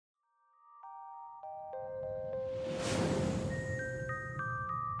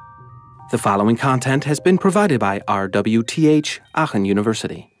The following content has been provided by RWTH Aachen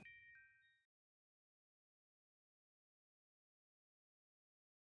University.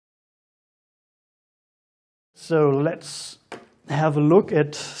 So let's have a look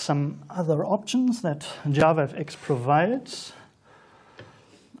at some other options that JavaFX provides.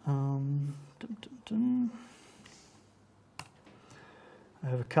 I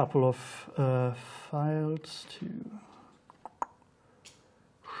have a couple of files to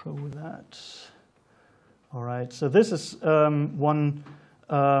show that. All right, so this is one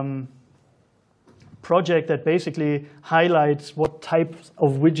project that basically highlights what types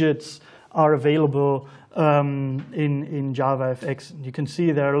of widgets are available in JavaFX. You can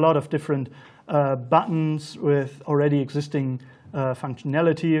see there are a lot of different buttons with already existing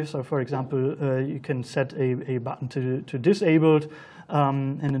functionality. So for example, you can set a button to disabled,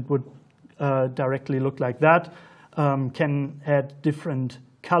 and it would directly look like that. Can add different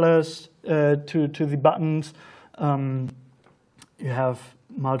colors to the buttons. You have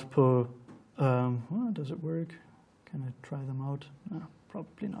multiple, does it work? Can I try them out? No,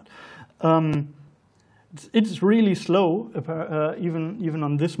 probably not. It's really slow, even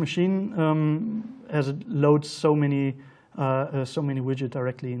on this machine, as it loads so many widgets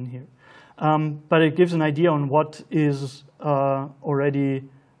directly in here. But it gives an idea on what is already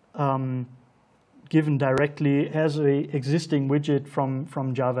given directly as a existing widget from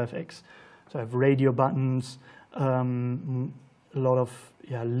JavaFX. So I have radio buttons, a lot of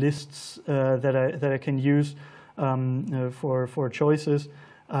lists that I can use for choices.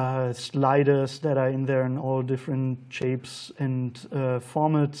 Sliders that are in there in all different shapes and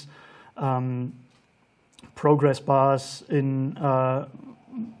formats, progress bars in a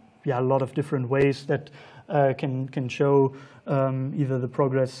lot of different ways that can show either the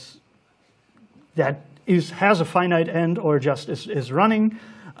progress that has a finite end or just is running,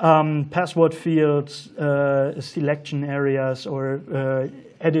 password fields, selection areas, or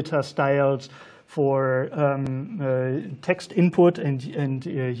editor styles for text input and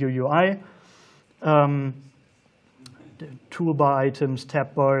UUI, the toolbar items,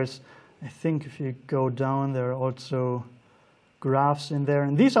 tab bars. I think if you go down, there are also graphs in there,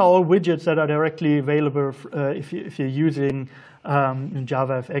 and these are all widgets that are directly available if you're using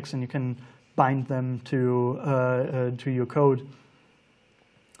JavaFX, and you can bind them to your code.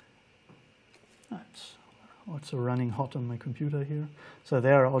 It's also running hot on my computer here. So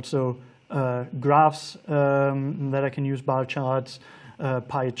there are also graphs that I can use, bar charts,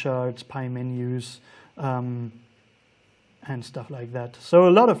 pie charts, pie menus, and stuff like that. So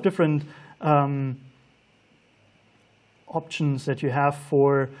a lot of different options that you have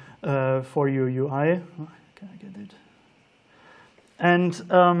for your UI. Can I get it? And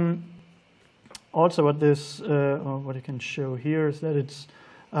also what what I can show here is that it's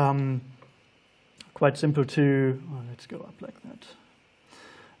quite simple to, let's go up like that.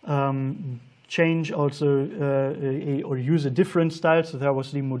 Change also or use a different style. So there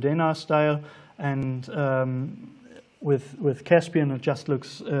was the Modena style, and with Caspian it just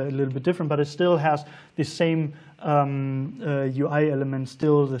looks a little bit different, but it still has the same UI elements,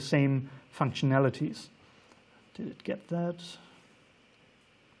 still the same functionalities. Did it get that?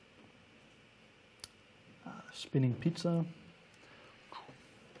 Spinning pizza.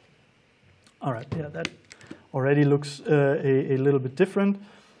 All right, yeah, that already looks a little bit different.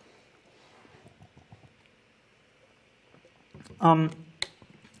 And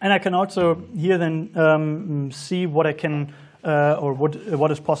I can also here then see what I can or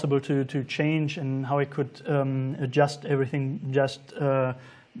what is possible to change, and how I could adjust everything just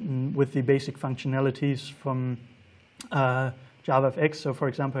with the basic functionalities from JavaFX. So for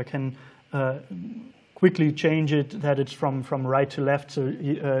example, I can quickly change it that it's from right to left, so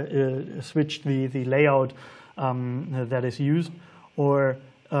switch the layout that is used, or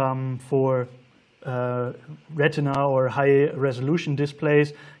for Retina or high resolution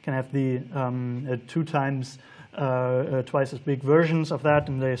displays, can have the twice as big versions of that,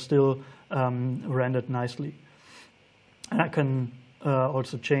 and they're still rendered nicely. And I can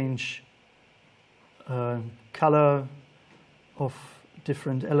also change color of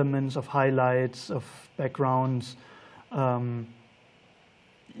different elements, of highlights, of backgrounds.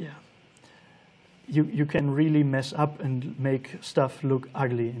 You can really mess up and make stuff look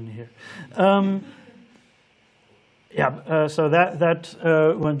ugly in here. So that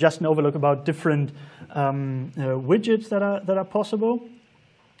well, just an overlook about different widgets that are possible.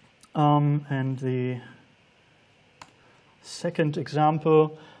 And the second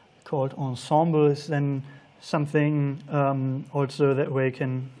example, called Ensemble, is then something also that we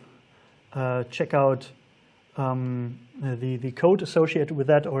can check out the code associated with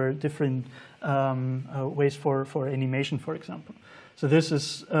that, or different ways for animation, for example. So this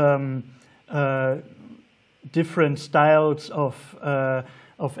is different styles of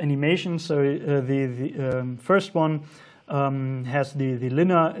animation. So the first one has the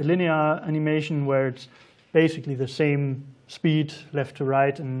linear animation, where it's basically the same speed left to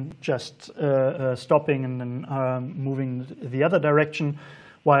right and just stopping and then moving the other direction,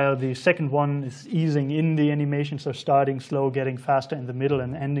 while the second one is easing in the animation, so starting slow, getting faster in the middle,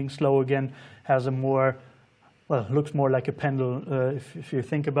 and ending slow again. Has a more, well, looks more like a pendulum if you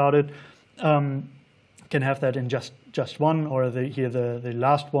think about it. Can have that in just one, or here the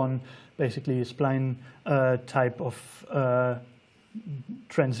last one basically is spline type of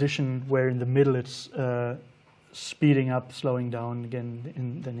transition, where in the middle it's speeding up, slowing down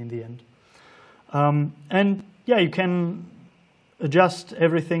again, then in the end. And yeah, you can adjust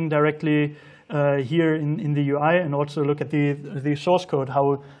everything directly here in the UI, and also look at the source code,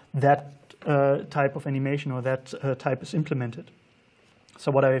 how that type of animation or that type is implemented.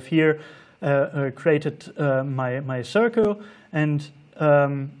 So what I have here, created my circle, and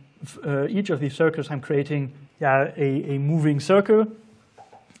each of these circles I'm creating a moving circle,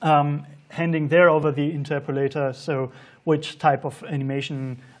 handing there over the interpolator. So which type of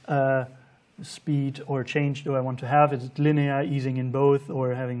animation speed or change do I want to have? Is it linear, easing in both,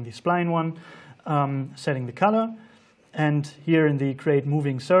 or having the spline one? Setting the color, and here in the create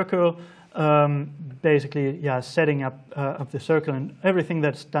moving circle, basically setting up the circle, and everything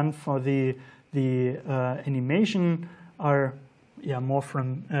that's done for the animation are more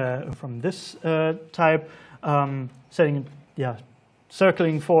from this type. Setting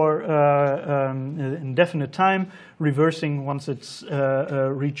circling for indefinite time, reversing once it's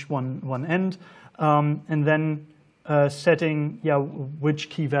reached one end, and then setting which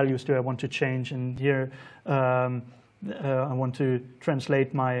key values do I want to change. And here I want to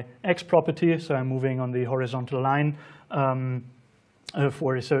translate my X property, so I'm moving on the horizontal line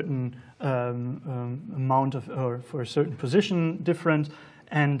for a certain amount of, or for a certain position difference,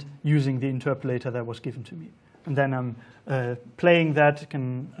 and using the interpolator that was given to me. And then I'm playing that,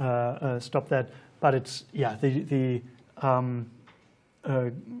 can stop that, but it's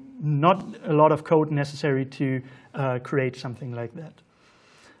not a lot of code necessary to create something like that.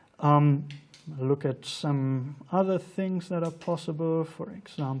 Look at some other things that are possible. For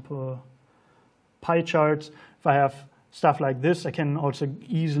example, pie charts. If I have stuff like this, I can also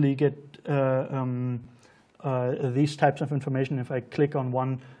easily get these types of information if I click on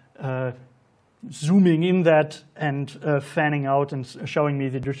one, zooming in that and fanning out and showing me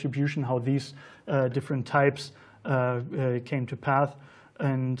the distribution, how these different types came to path.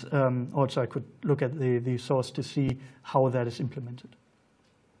 And also I could look at the source to see how that is implemented.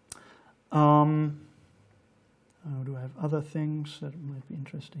 Do I have other things that might be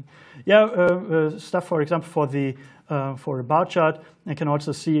interesting? Stuff, for example, for a bar chart, I can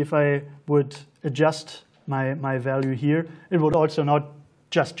also see if I would adjust my value here, it would also not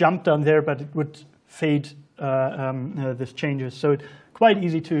just jump down there, but it would fade these changes. So it's quite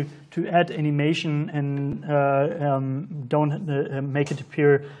easy to add animation and don't make it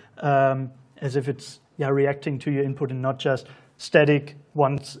appear as if it's reacting to your input and not just static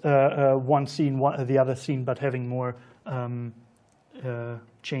one scene, the other scene, but having more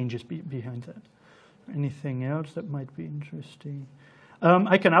changes behind that. Anything else that might be interesting?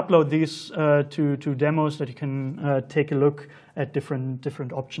 I can upload these to demos that you can take a look at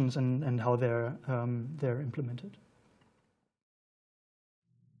different options and how they're implemented.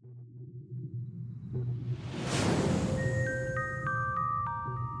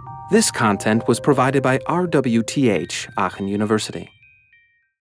 This content was provided by RWTH Aachen University.